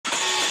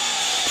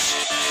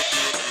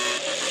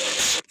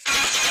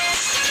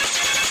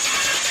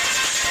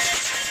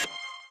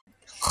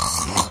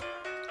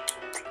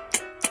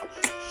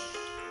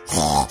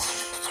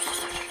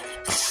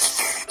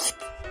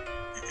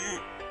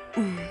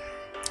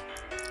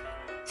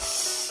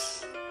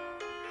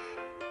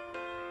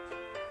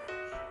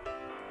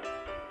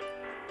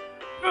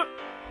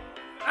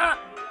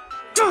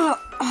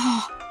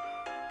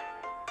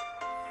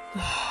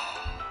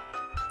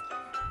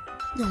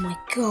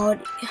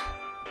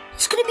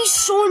It's gonna be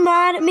so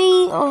mad at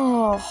me.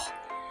 Oh,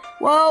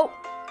 well,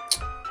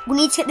 we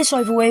need to get this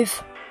over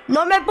with.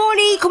 Nightmare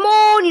Bonnie, come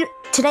on!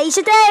 Today's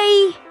the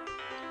day.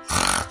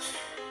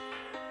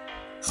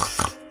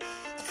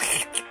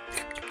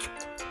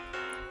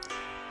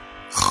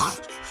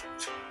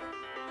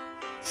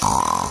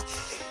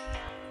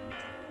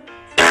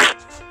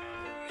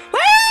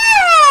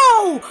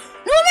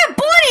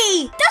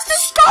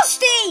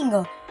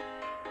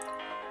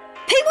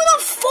 People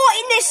don't fart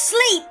in their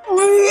sleep.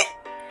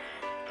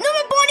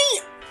 Nightmare Bonnie,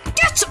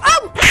 that's no.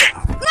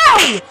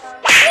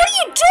 What are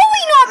you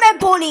doing, Nightmare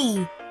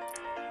Bonnie?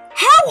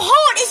 How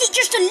hard is it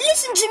just to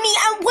listen to me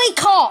and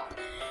wake up?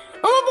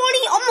 Nightmare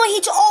Bonnie, I'm not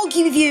here to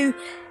argue with you.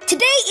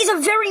 Today is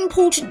a very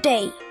important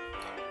day.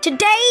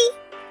 Today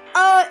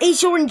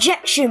is your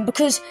injection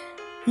because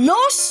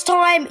last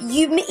time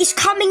it's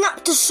coming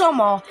up to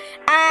summer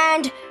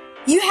and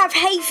you have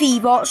hay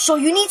fever, so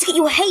you need to get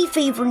your hay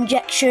fever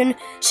injection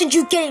since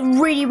you get it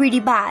really, really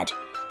bad.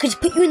 Because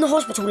it put you in the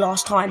hospital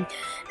last time.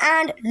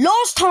 And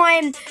last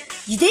time,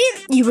 you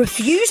didn't, you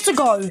refused to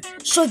go.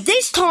 So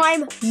this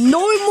time,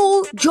 no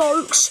more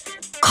jokes.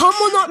 Come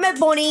on, Nightmare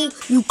Bonnie,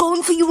 you're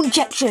going for your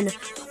injection.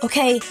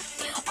 Okay,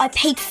 I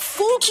paid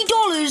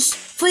 $40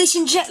 for this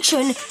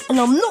injection, and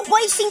I'm not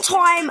wasting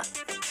time.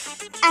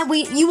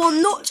 And you are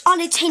not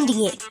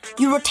unattending it.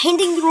 You're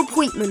attending your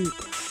appointment.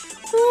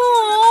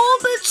 Oh,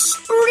 but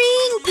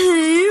spring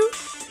poo?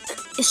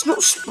 It's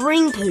not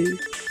spring poo.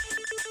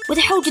 Where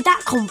the hell did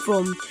that come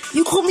from?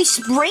 You call me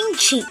spring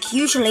cheek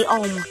usually.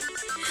 Oh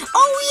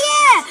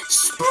yeah,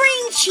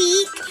 spring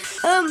cheek.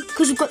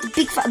 Because we've got the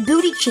big fat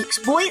booty cheeks,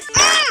 boy.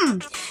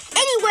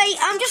 Anyway,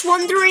 I'm just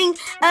wondering,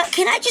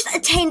 can I just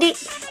attend it?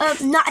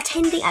 Not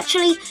attend it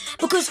actually,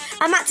 because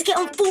I'm about to get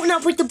on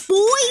Fortnite with the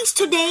boys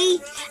today.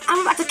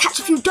 I'm about to catch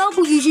a few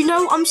W's, you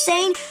know what I'm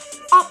saying?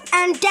 Up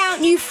and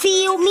down, you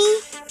feel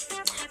me?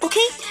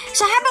 Okay,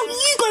 so how about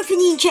you go for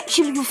the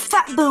injection with your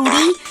fat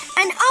booty,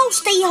 and I'll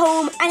stay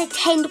home and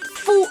attend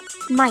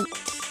Fortnite.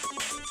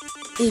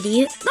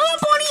 Idiot. No,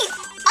 Bonnie,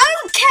 I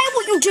don't care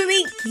what you're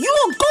doing. You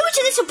are going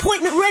to this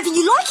appointment whether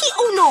you like it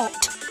or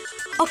not.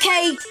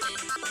 Okay,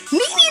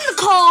 meet me in the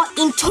car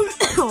in 2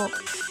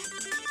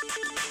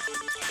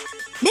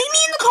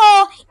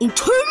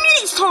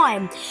 minutes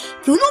time.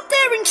 If you're not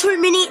there in 2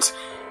 minutes,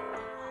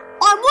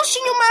 I'm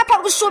washing your mouth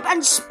out with soap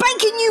and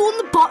spanking you on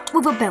the butt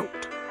with a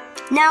belt.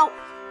 Now,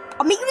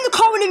 I'll meet you in the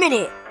car in a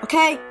minute,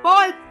 okay?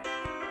 Bye.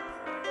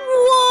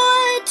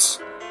 What?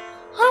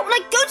 I don't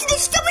like go to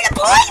this stupid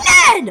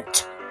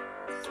appointment!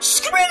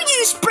 Screw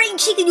you, spring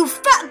cheek, and your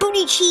fat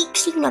booty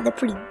cheeks. Even though they're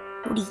pretty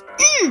booty.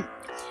 I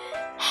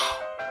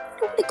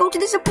don't want to go to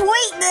this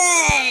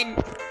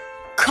appointment.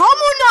 Come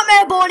on,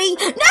 Nightmare Bonnie.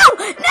 No!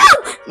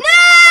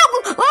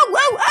 Oh!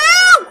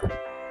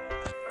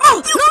 Oh,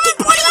 no,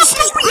 Bonnie, you're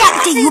still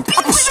reacting.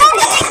 You're so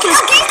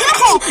ridiculous. Get in the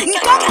car.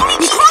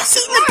 You can't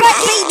sit in the black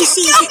baby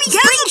seat.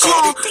 Get in the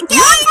car.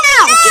 Right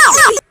now.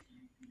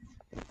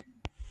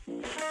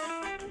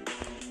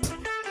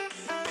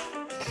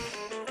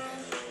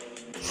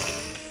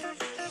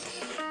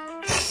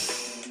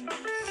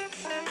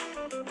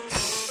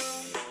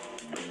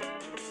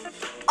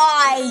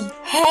 I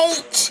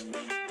hate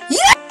you.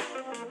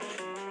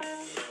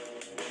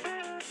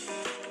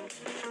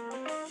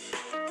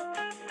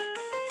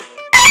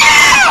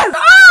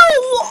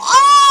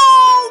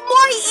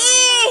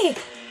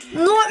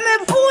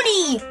 Nightmare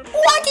Bonnie,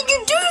 why did you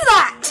do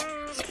that?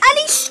 And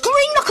he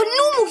screamed like a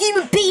normal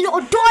human being,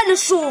 not a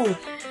dinosaur.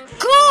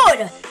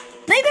 God,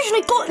 maybe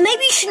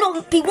you should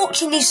not be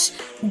watching these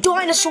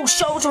dinosaur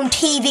shows on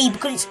TV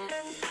because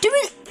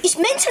it's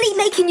mentally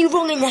making you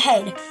wrong in the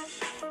head.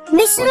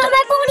 Mr.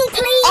 Nightmare Bonnie,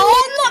 please.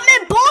 Oh,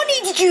 Nightmare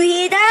Bonnie, did you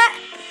hear that?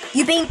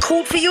 You've been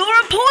called for your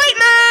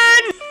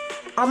appointment.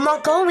 I'm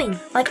not going.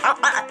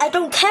 I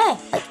don't care.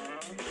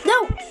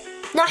 No,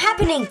 not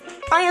happening.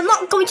 I am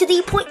not going to the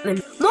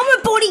appointment.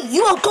 Nightmare Bonnie,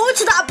 you are going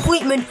to that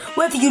appointment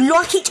whether you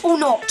like it or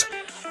not.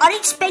 I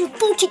didn't spend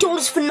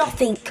 $40 for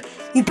nothing.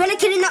 You better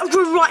get in that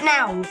room right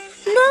now.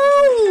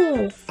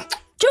 No.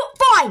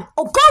 Fine,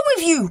 I'll go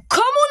with you.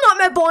 Come on,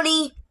 Nightmare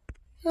Bonnie.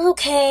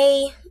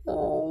 Okay.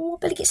 Oh, I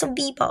better get some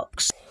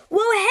V-Bucks.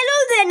 Well, hello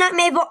there,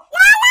 Nightmare Bonnie.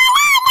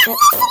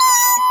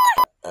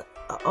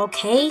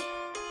 Okay.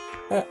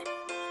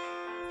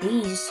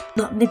 Please,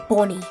 Nightmare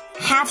Bonnie,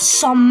 have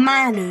some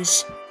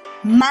manners.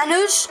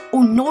 Manners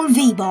or no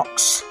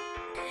V-Bucks?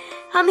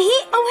 I'm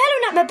here. Oh,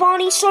 hello, Nightmare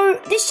Bonnie. So,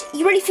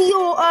 you ready for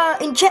your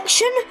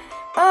injection?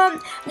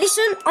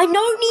 Listen, I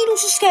know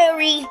needles are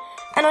scary,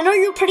 and I know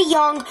you're pretty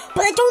young,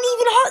 but they don't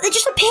even hurt. They're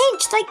just a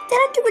pinch. Like, they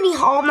don't do any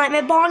harm,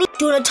 Nightmare Bonnie.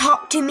 Do you want to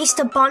talk to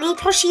Mr. Bunny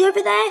plushie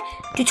over there?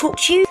 To talk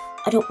to you?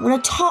 I don't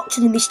want to talk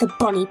to the Mr.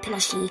 Bunny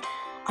plushie.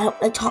 I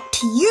don't want to talk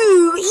to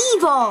you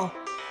either.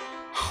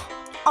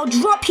 I'll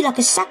drop you like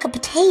a sack of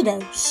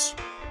potatoes.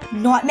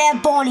 Nightmare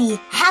Bonnie,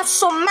 have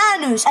some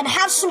manners and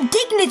have some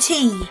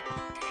dignity.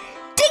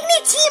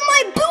 Dignity in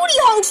my booty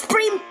hole,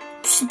 spring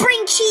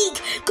spring cheek,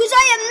 because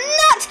I am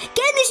not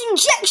getting this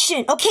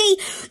injection, okay?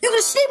 You're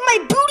gonna slip my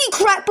booty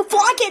crack before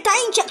I get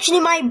that injection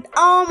in my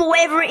arm or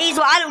whatever it is,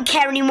 or I don't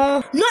care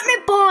anymore.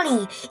 Nightmare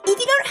Barney, if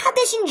you don't have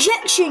this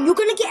injection, you're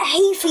gonna get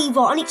hay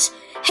fever, and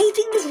hay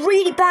fever's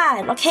really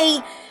bad,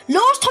 okay?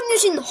 Last time you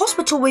was in the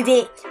hospital with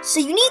it, so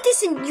you need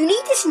this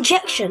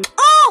injection.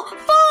 Oh,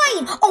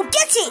 fine, I'll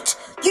get it.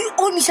 You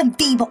owe me some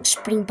V-Box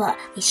spring butt,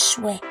 I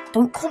swear.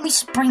 Don't call me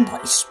spring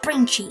butt, it's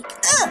spring cheek.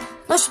 Ugh,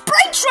 no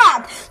spring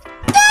trap.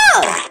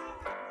 Ugh!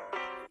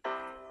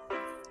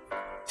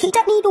 Take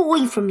that needle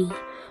away from me.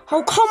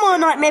 Oh, come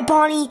on, Nightmare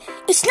Barney.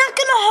 It's not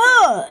gonna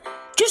hurt.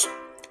 Just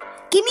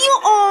give me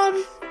your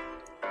arm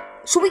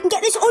so we can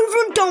get this over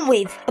and done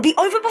with. It'll be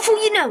over before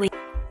you know it.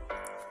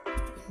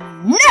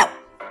 No!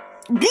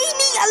 Leave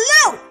me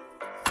alone!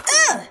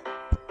 Ugh!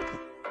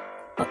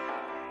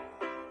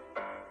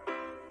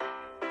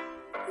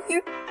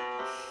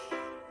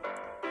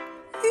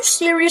 You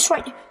serious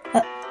right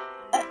now?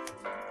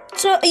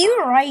 Sir, are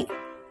you alright?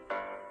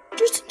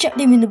 Just inject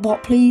him in the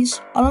butt,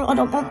 please. I'm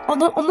not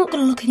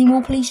gonna look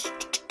anymore, please.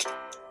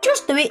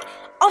 Just do it.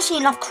 I've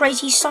seen enough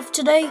crazy stuff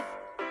today.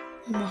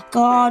 Oh my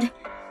god.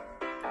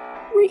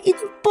 Right in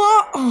the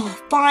butt. Oh,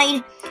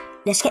 fine.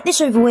 Let's get this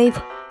over with.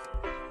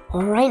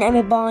 Alright,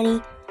 Nightmare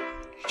Barney.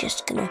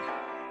 Just gonna...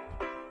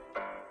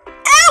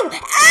 Ow!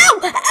 Ow!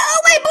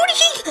 Ow! My booty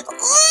cheek!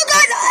 Oh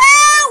god!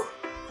 Ow!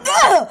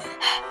 Ugh!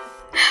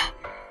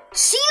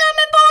 See,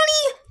 Nightmare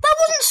Barney? That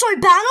wasn't so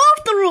bad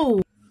after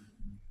all.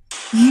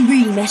 You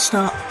really messed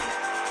up.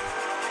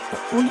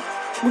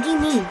 What do you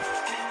mean?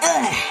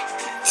 Ugh!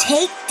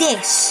 Take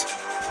this.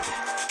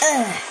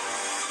 Ugh!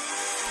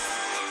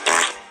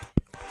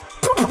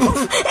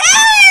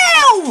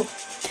 Ow!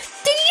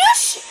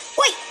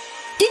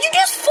 Did you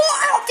just fall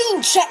out of the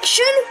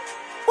injection?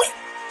 Wait,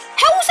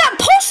 how was that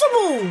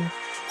possible?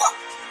 What?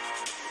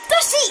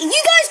 That's it,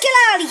 you guys get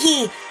out of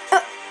here.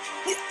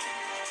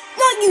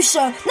 Not you,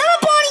 sir. No,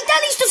 Barney,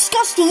 that is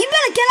disgusting. You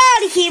better get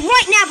out of here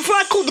right now before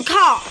I call the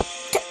car.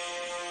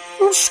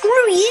 Well,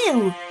 screw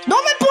you.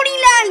 Not my body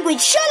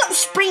language. Shut up,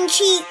 spring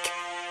cheek.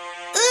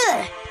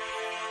 Ugh.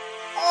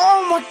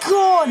 Oh my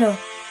god.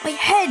 My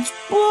head's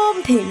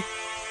bumping.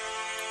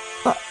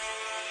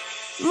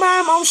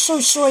 Ma'am, I'm so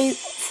sorry.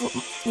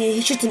 Yeah,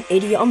 he's just an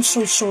idiot. I'm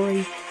so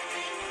sorry.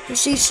 We'll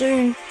see you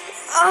soon.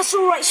 That's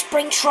alright,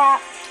 Springtrap.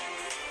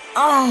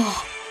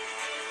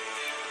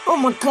 Oh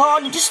my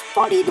god, you just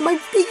farted in my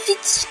face.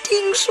 It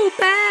stings so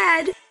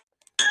bad.